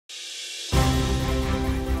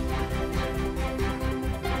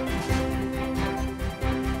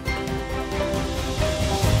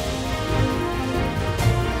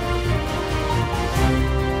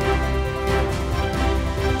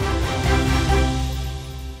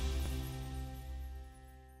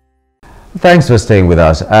Thanks for staying with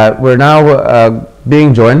us. We're now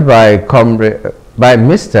being joined by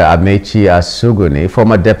Mr. Amechi Adugwuni,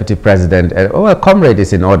 former Deputy President. Comrade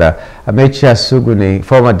is in order. Amechi Adugwuni,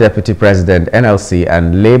 former Deputy President, NLC,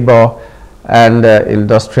 and Labor and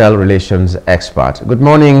Industrial Relations expert. Good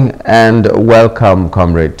morning and welcome,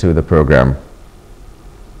 Comrade, to the program.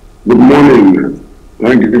 Good morning.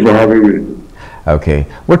 Thank you for having me. Okay.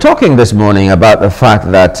 We're talking this morning about the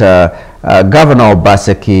fact that Governor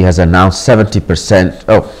Obaseki has announced 70,000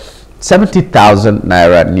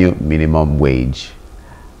 naira new minimum wage.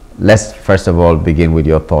 Let's first of all begin with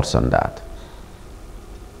your thoughts on that.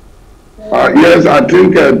 Yes, I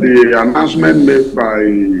think the announcement made by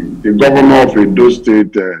the governor of Edo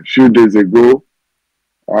State a few days ago,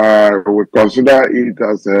 we consider it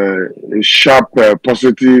as a sharp,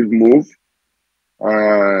 positive move.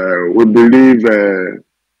 We believe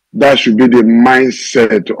that should be the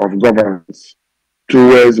mindset of governance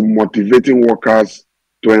towards motivating workers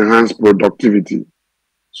to enhance productivity.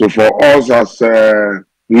 So for us as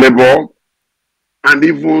labor and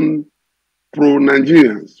even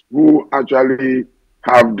pro-Nigerians who actually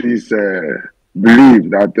have this belief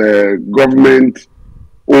that government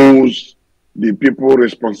owes the people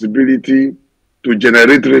responsibility to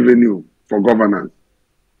generate revenue for governance.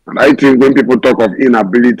 And I think when people talk of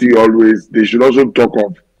inability always, they should also talk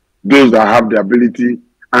of those that have the ability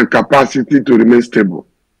and capacity to remain stable.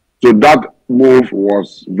 So that move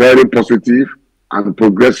was very positive and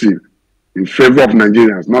progressive in favor of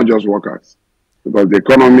Nigerians, not just workers, because the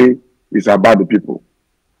economy is about the people.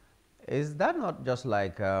 Is that not just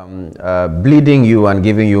like bleeding you and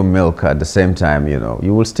giving you milk at the same time? You know,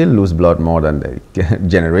 you will still lose blood more than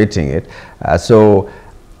generating it. So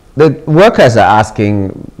the workers are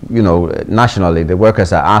asking, you know, nationally, the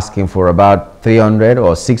workers are asking for about 300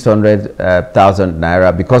 or 600,000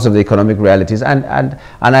 naira because of the economic realities, and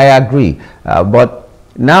I agree. But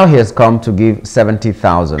now he has come to give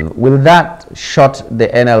 70,000. Will that shut the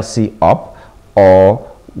NLC up,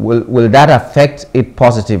 or will that affect it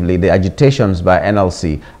positively, the agitations by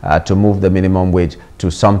NLC to move the minimum wage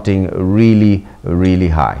to something really, really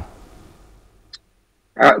high?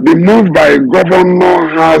 The move by governor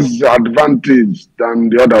has advantage than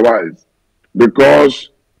the otherwise, because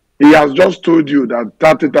he has just told you that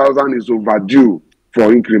 30,000 is overdue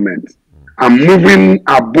for increment. And moving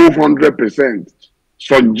above 100%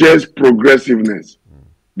 suggests progressiveness,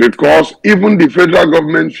 because even the federal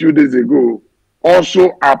government a few days ago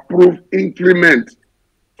also approved increment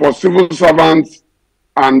for civil servants,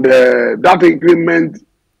 and that increment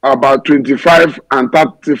about 25 and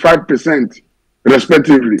 35%.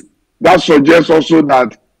 Respectively. That suggests also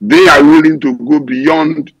that they are willing to go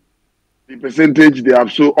beyond the percentage they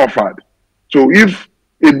have so offered. So if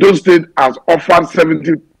Edo State has offered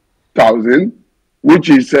 70,000, which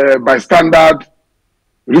is by standard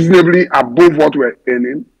reasonably above what we're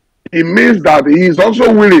earning, it means that he is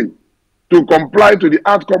also willing to comply to the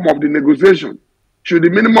outcome of the negotiation. Should the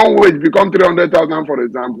minimum wage become 300,000, for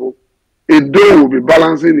example, Edo will be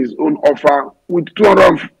balancing his own offer with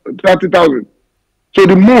 230,000. So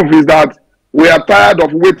the move is that we are tired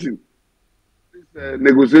of waiting this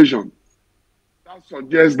negotiation. That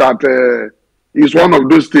suggests that it's one of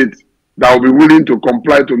those states that will be willing to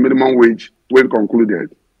comply to minimum wage when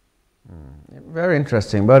concluded. Very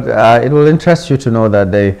interesting, but it will interest you to know that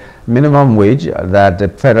the minimum wage that the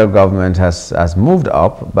federal government has moved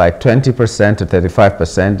up by 20% to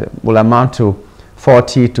 35% will amount to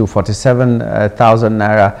 40 to 47,000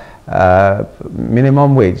 naira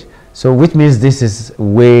minimum wage. So which means this is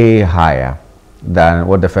way higher than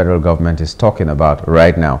what the federal government is talking about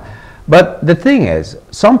right now. But the thing is,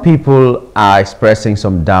 some people are expressing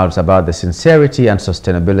some doubts about the sincerity and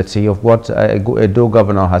sustainability of what Edo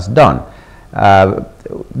governor has done.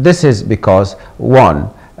 This is because, one,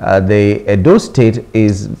 the Edo State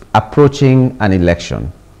is approaching an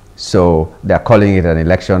election. So they're calling it an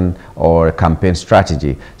election or a campaign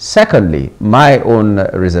strategy. Secondly, my own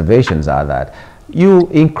reservations are that you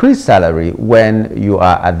increase salary when you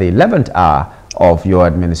are at the 11th hour of your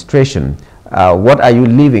administration. What are you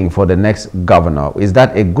leaving for the next governor? Is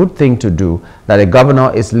that a good thing to do, that a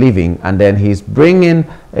governor is leaving and then he's bringing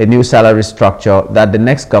a new salary structure that the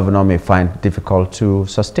next governor may find difficult to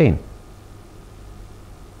sustain?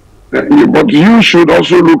 But you should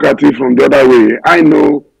also look at it from the other way. I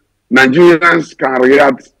know Nigerians can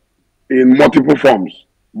react in multiple forms,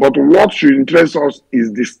 but what should interest us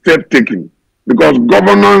is the step taken. Because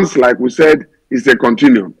governance, like we said, is a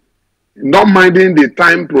continuum. Not minding the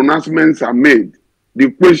time pronouncements are made,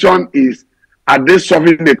 the question is, are they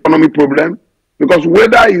solving the economic problem? Because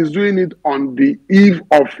whether he's doing it on the eve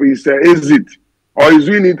of his exit or is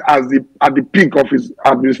doing it as at the peak of his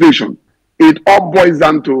administration. It all boils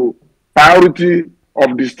down to priority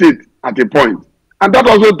of the state at a point. And that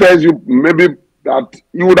also tells you maybe that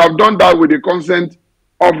you would have done that with the consent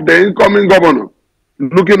of the incoming governor.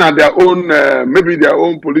 Looking at their own, maybe their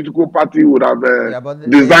own political party would have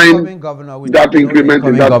designed that increment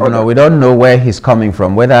in that order. We don't know where he's coming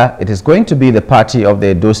from, whether it is going to be the party of the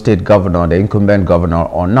Edo State governor, the incumbent governor,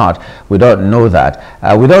 or not. We don't know that.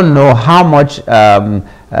 We don't know how much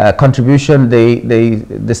contribution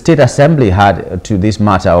the state assembly had to this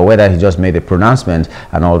matter, or whether he just made a pronouncement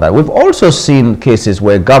and all that. We've also seen cases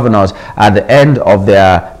where governors at the end of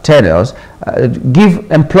their tenures give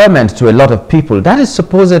employment to a lot of people. That is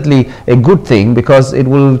supposedly a good thing, because it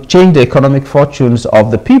will change the economic fortunes of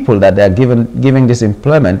the people that they are giving this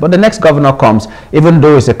employment. But the next governor comes, even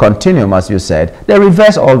though it's a continuum, as you said, they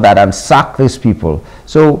reverse all that and sack these people.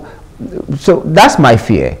 So that's my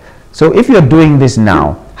fear. So if you're doing this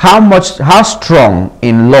now, how strong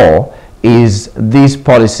in law is this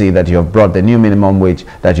policy that you have brought, the new minimum wage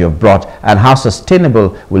that you have brought, and how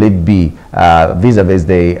sustainable will it be vis-a-vis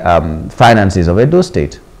the finances of Edo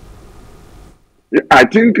State? I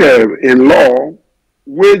think in law,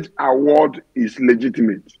 wage award is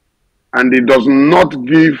legitimate, and it does not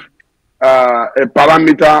give a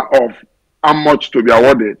parameter of how much to be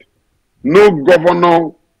awarded. No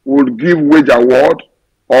governor would give wage award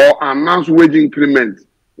or announce wage increment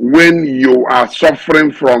when you are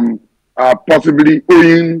suffering from possibly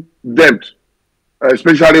owing debt,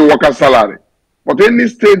 especially worker salary. But any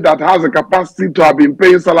state that has a capacity to have been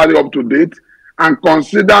paying salary up to date and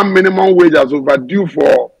consider minimum wage as overdue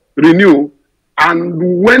for renewal,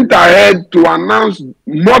 and went ahead to announce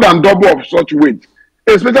more than double of such wage,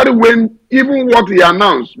 especially when even what he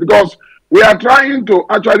announced, because we are trying to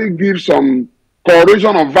actually give some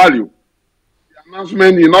correlation of value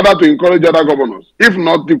announcement in order to encourage other governors. If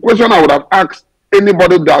not, the question I would have asked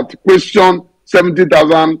anybody that questioned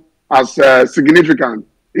 70,000 as significant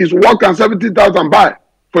is, what can 70,000 buy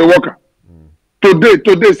for a worker?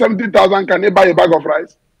 Today 70,000, can they buy a bag of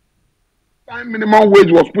rice? Time minimum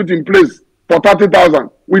wage was put in place for 30,000.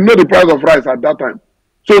 We know the price of rice at that time.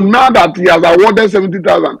 So now that he has awarded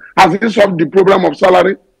 70,000, has he solved the problem of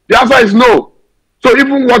salary? The answer is no. So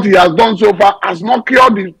even what he has done so far has not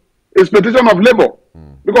cured the expectation of labor.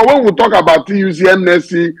 Because when we talk about TUC,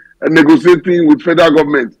 N70 negotiating with federal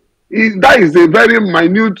government, that is a very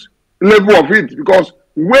minute level of it, because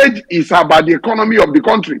wage is about the economy of the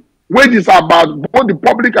country. Wage is about both the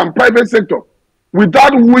public and private sector,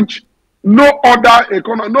 without which no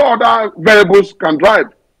other variables can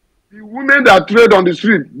drive. The women that trade on the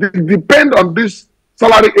street, they depend on these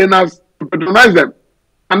salary earners to patronize them.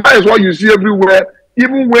 And that is what you see everywhere.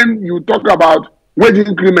 Even when you talk about wage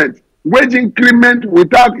increment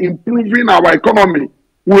without improving our economy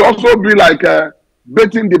will also be like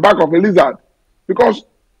baiting the back of a lizard. Because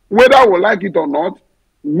whether we like it or not,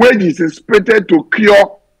 wage is expected to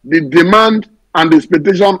cure the demand and the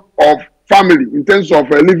expectation of family in terms of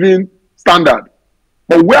a living standard.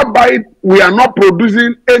 But whereby we are not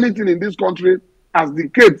producing anything in this country, as the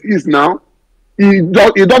case is now,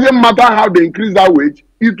 it doesn't matter how they increase that wage,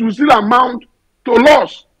 it will still amount to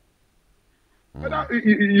loss.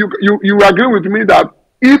 You agree with me that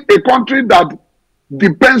if a country that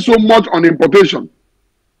depends so much on importation,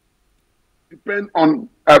 depend on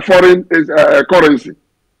foreign currency,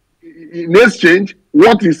 in exchange,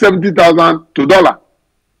 what is 70,000 to dollar?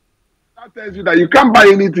 That tells you that you can't buy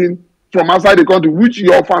anything from outside the country which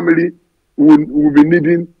your family will be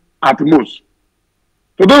needing at most.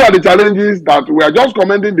 So those are the challenges that we are just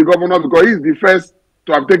commending the governor, because he is the first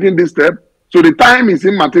to have taken this step. So the time is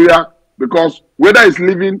immaterial, because whether it's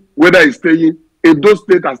living, whether it's staying, Edo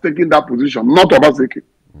State has taken that position, not Obaseki.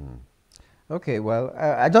 Okay, well,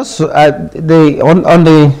 I just on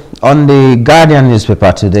the Guardian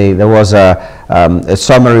newspaper today, there was a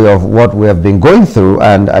summary of what we have been going through,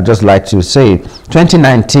 and I'd just like to say,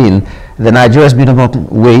 2019, the Nigeria's minimum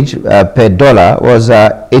wage per dollar was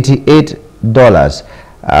 $88.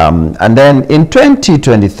 And then in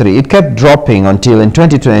 2023, it kept dropping until in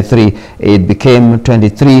 2023, it became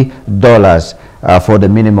 $23 for the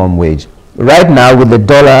minimum wage. Right now, with the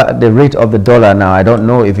dollar, the rate of the dollar now, I don't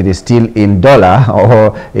know if it is still in dollar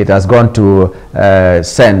or it has gone to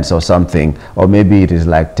cents or something, or maybe it is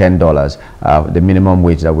like $10, the minimum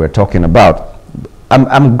wage that we're talking about.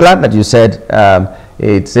 I'm glad that you said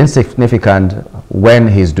it's insignificant when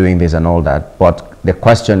he's doing this and all that, but the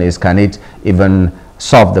question is, can it even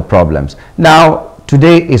solve the problems? Now,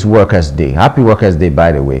 Today is Workers' Day. Happy Workers' Day,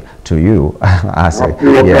 by the way, to you. Happy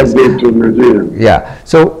Workers' Day to Nigeria. Yeah.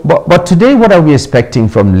 So, but today, what are we expecting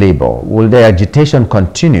from Labour? Will their agitation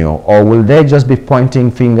continue, or will they just be pointing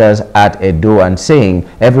fingers at Edo and saying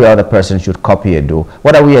every other person should copy Edo?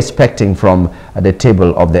 What are we expecting from the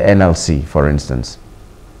table of the NLC, for instance?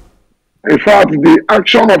 In fact, the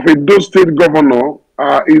action of Edo State Governor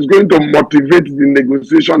is going to motivate the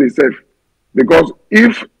negotiation itself. Because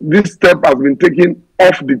if this step has been taken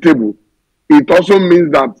off the table, it also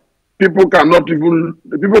means that people can no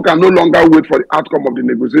longer wait for the outcome of the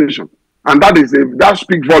negotiation. And that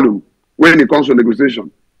speaks volume when it comes to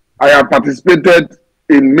negotiation. I have participated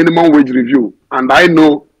in minimum wage review, and I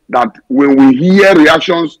know that when we hear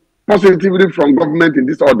reactions positively from government in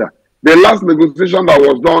this order, the last negotiation that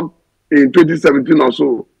was done in 2017 or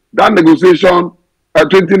so, that negotiation,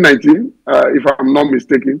 2019, if I'm not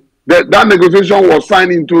mistaken, that negotiation was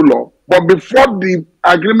signed into law. But before the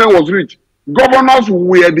agreement was reached, governors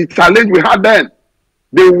were the challenge we had then.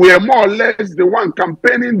 They were more or less the one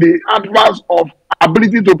campaigning the adverse of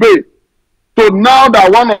ability to pay. So now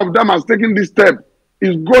that one of them has taken this step,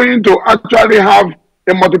 is going to actually have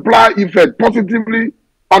a multiplier effect positively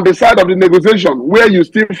on the side of the negotiation, where you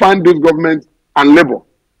still find those governments and labor.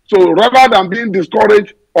 So rather than being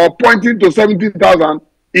discouraged or pointing to 17,000,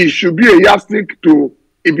 it should be a yardstick to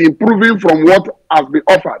improving from what has been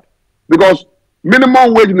offered. Because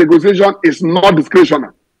minimum wage negotiation is not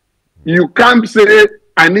discretionary. You can't say,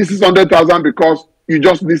 I need 600,000 because you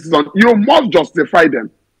just need 600,000. You must justify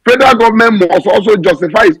them. Federal government must also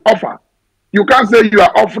justify its offer. You can't say you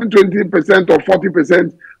are offering 20% or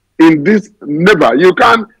 40% in this never. You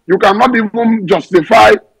cannot even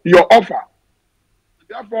justify your offer.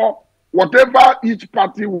 Therefore, whatever each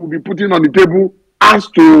party will be putting on the table has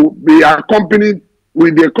to be accompanied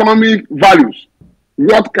with the economic values.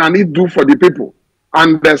 What can it do for the people?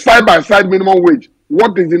 And the side-by-side minimum wage,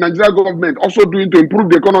 what is the Nigerian government also doing to improve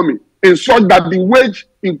the economy in such that the wage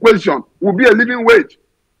in question will be a living wage?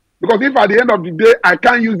 Because if at the end of the day, I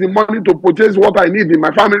can't use the money to purchase what I need in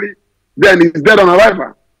my family, then it's dead on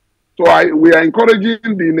arrival. So we are encouraging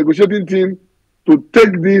the negotiating team to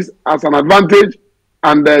take this as an advantage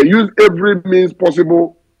and use every means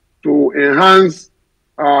possible to enhance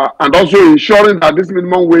and also ensuring that this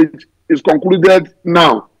minimum wage is concluded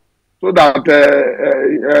now, so that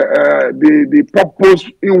the purpose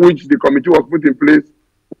in which the committee was put in place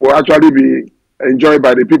will actually be enjoyed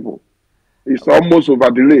by the people. It's almost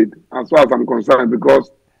over delayed as far as I'm concerned,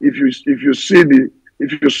 because if you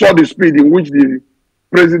saw the speed in which the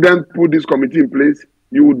president put this committee in place,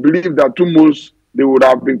 you would believe that 2 months they would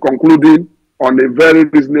have been concluding on a very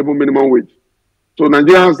reasonable minimum wage. So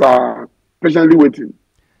Nigerians are patiently waiting.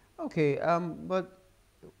 Okay, but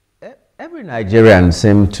every Nigerian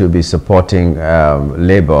seems to be supporting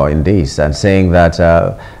Labour in this and saying that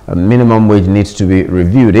minimum wage needs to be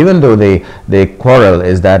reviewed, even though the quarrel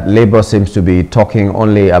is that Labour seems to be talking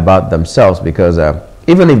only about themselves, because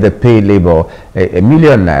even if they pay Labour a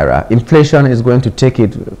million naira, inflation is going to take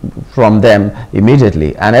it from them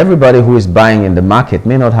immediately, and everybody who is buying in the market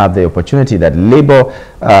may not have the opportunity that Labour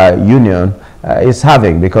union is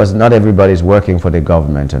having, because not everybody is working for the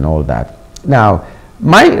government and all that. Now,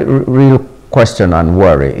 my real question and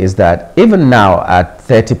worry is that even now at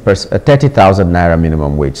 30,000 naira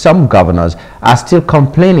minimum wage, some governors are still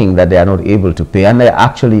complaining that they are not able to pay, and they're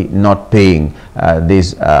actually not paying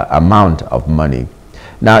this amount of money.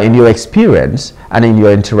 Now, in your experience and in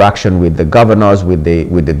your interaction with the governors, with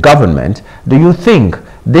the government, do you think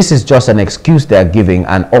this is just an excuse they are giving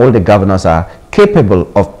and all the governors are capable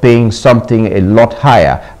of paying something a lot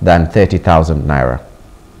higher than 30,000 naira?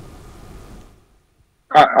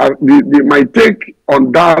 My take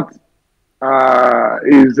on that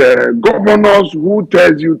is governors who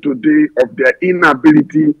tells you today of their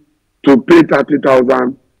inability to pay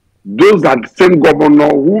 30,000, those are the same governor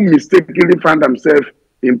who mistakenly find themselves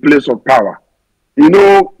in place of power. You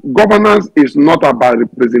know, governance is not about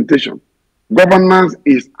representation. Governance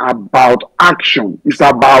is about action. It's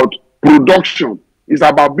about production. It's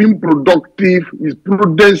about being productive. It's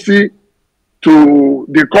prudency to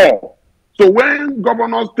the core. So when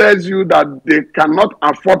governors tells you that they cannot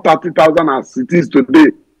afford 30,000 as it is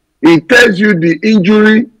today, it tells you the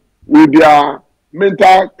injury with their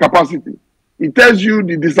mental capacity. It tells you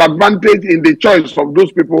the disadvantage in the choice of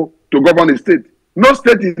those people to govern a state. No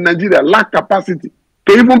state in Nigeria lack capacity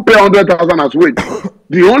to even pay 100,000 as wage.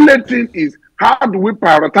 The only thing is, how do we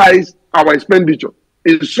prioritize our expenditure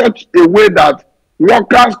in such a way that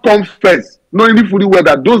workers come first, knowing fully well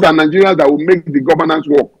that those are Nigerians that will make the governance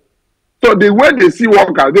work. So the way they see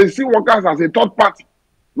workers as a third party,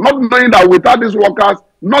 not knowing that without these workers,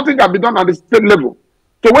 nothing can be done at the state level.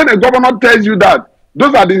 So when a governor tells you that,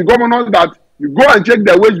 those are the governors that you go and check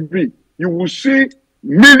their wage bill, you will see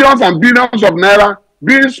millions and billions of naira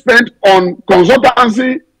being spent on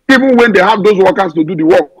consultancy, even when they have those workers to do the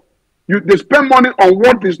work. They spend money on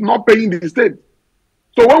what is not paying the state.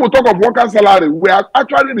 So when we talk of worker salary, we are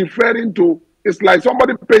actually referring to, it's like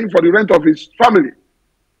somebody paying for the rent of his family.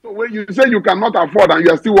 So when you say you cannot afford and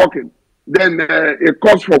you are still working, then it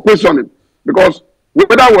calls for questioning. Because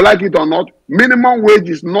whether we like it or not, minimum wage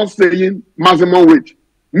is not saying maximum wage.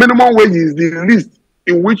 Minimum wage is the least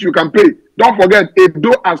in which you can pay. Don't forget,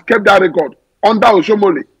 Edo has kept that record. Under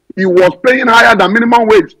Oshomole, he was paying higher than minimum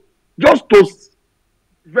wage. Just to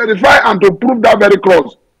verify and to prove that very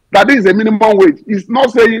clause, that is a minimum wage. It's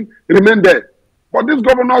not saying remain there. But this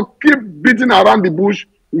governor keep beating around the bush,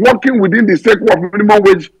 working within the circle of minimum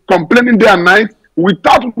wage, complaining day and night,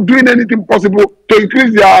 without doing anything possible to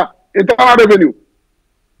increase their internal revenue.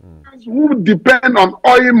 Who depend on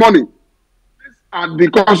oil money, these are the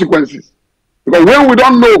consequences. Because when we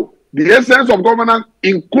don't know the essence of governance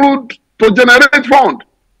include to generate fund,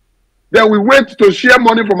 then we wait to share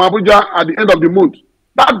money from Abuja at the end of the month.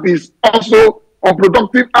 That is also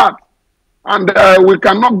unproductive act. And we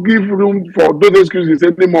cannot give room for those excuses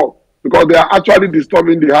anymore because they are actually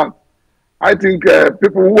disturbing the heart. I think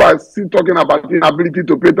people who are still talking about the inability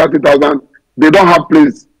to pay 30,000, they don't have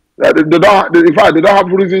place. In fact, they don't have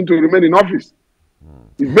reason to remain in office.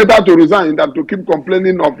 It's better to resign than to keep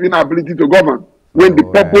complaining of inability to govern when the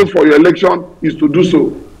purpose for your election is to do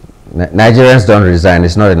so. Nigerians don't resign.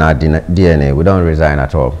 It's not in our DNA. We don't resign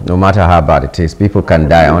at all. No matter how bad it is, people can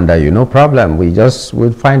die under you. No problem.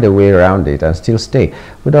 We'll find a way around it and still stay.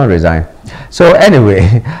 We don't resign. So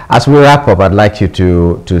anyway, as we wrap up, I'd like you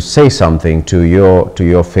to say something to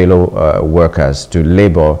your fellow workers, to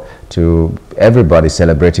labor, to everybody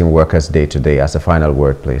celebrating Workers' Day today. As a final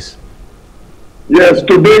word, please. Yes,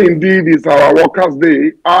 today indeed is our Workers'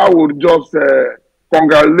 Day. I would just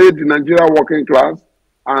congratulate the Nigerian working class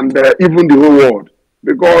and even the whole world.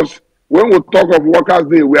 Because when we talk of Workers'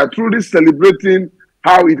 Day, we are truly celebrating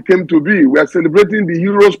how it came to be. We are celebrating the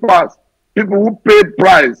heroes past, people who paid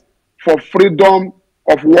price for freedom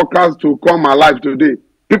of workers to come alive today.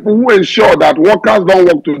 People who ensure that workers don't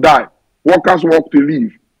work to die, workers work to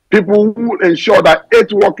live. People who ensure that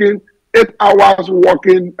 8 hours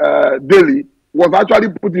working daily was actually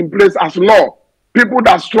put in place as law. People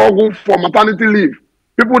that struggle for maternity leave,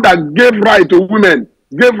 people that gave right to women,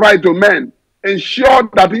 gave right to men, ensure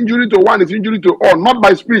that injury to one is injury to all, not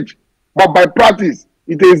by speech, but by practice.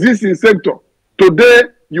 It exists in sector. Today,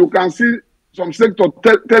 you can see some sector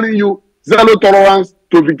telling you zero tolerance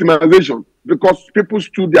to victimization because people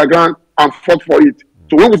stood their ground and fought for it.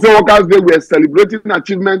 So when we say Workers' Day, we are celebrating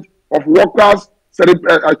achievement of workers,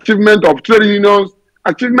 achievement of trade unions,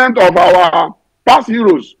 achievement of our past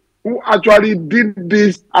heroes who actually did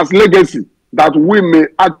this as legacy that we may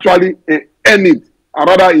actually earn it or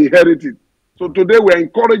rather inherit it. So today we are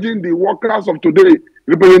encouraging the workers of today,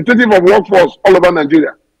 representative of workforce all over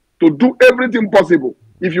Nigeria, to do everything possible.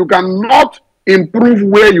 If you cannot improve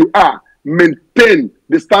where you are, maintain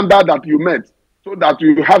the standard that you met so that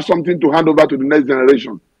you have something to hand over to the next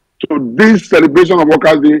generation. So this celebration of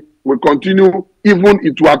Workers' Day will continue even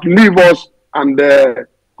it will outlive us and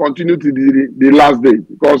continue to the last day,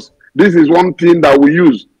 because this is one thing that we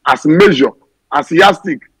use as measure, as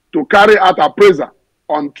yardstick to carry out appraisal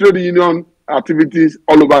on trade union activities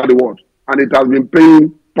all over the world, and it has been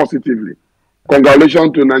paying positively.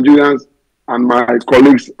 Congratulations to Nigerians and my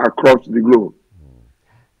colleagues across the globe.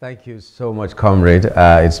 Thank you so much, comrade.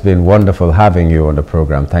 It's been wonderful having you on the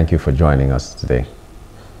program. Thank you for joining us today.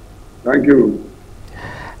 Thank you.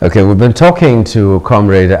 Okay, we've been talking to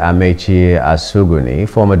Comrade Amechi Adugwuni,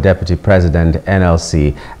 former Deputy President,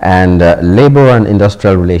 NLC, and Labor and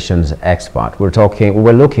Industrial Relations expert.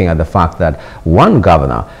 We're looking at the fact that one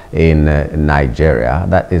governor in Nigeria,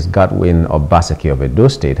 that is Godwin Obaseki of Edo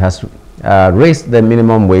State, has raised the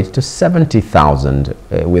minimum wage to 70,000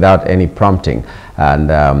 without any prompting.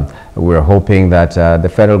 And we're hoping that the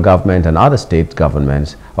federal government and other state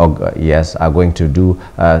governments are going to do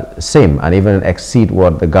same and even exceed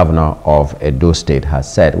what the governor of Edo State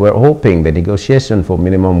has said. We're hoping the negotiation for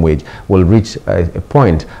minimum wage will reach a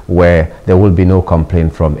point where there will be no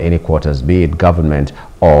complaint from any quarters, be it government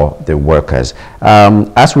or the workers.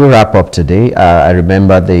 As we wrap up today, I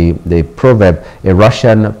remember the proverb, a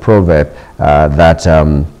Russian proverb that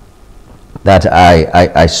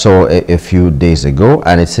I saw a few days ago,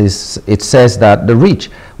 and it says that the rich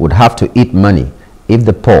would have to eat money if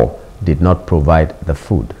the poor did not provide the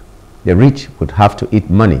food. The rich would have to eat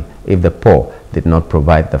money if the poor did not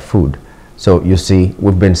provide the food. So you see,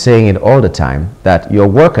 we've been saying it all the time that your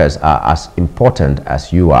workers are as important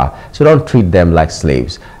as you are. So don't treat them like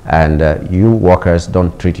slaves. And you workers,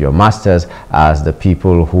 don't treat your masters as the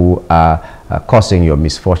people who are causing your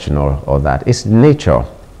misfortune or that. It's nature.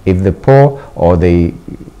 If the poor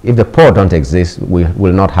don't exist, we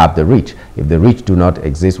will not have the rich. If the rich do not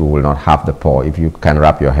exist, we will not have the poor, if you can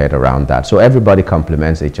wrap your head around that. So everybody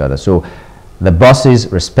complements each other. So the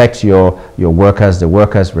bosses respect your workers, the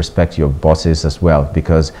workers respect your bosses as well,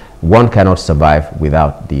 because one cannot survive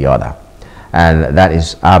without the other. And that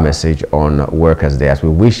is our message on Workers' Day, as we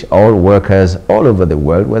wish all workers all over the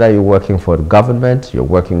world, whether you're working for the government, you're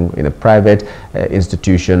working in a private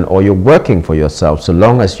institution, or you're working for yourself, so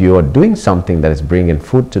long as you're doing something that is bringing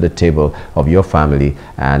food to the table of your family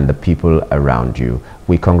and the people around you,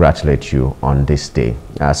 we congratulate you on this day.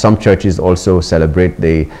 Some churches also celebrate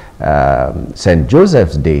the St.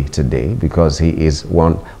 Joseph's Day today, because he is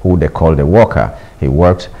one who they call the worker. He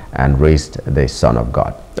worked and raised the Son of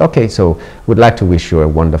God. Okay, so we'd like to wish you a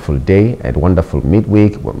wonderful day, a wonderful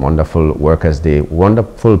midweek, wonderful Workers' Day,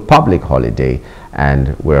 wonderful public holiday,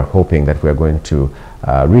 and we're hoping that we're going to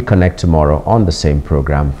reconnect tomorrow on the same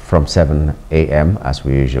program from 7 a.m. as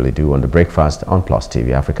we usually do on the Breakfast on Plus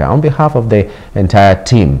TV Africa. On behalf of the entire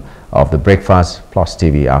team of the Breakfast Plus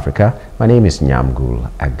TV Africa, my name is Nyamgul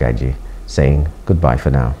Agaji, saying goodbye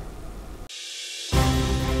for now.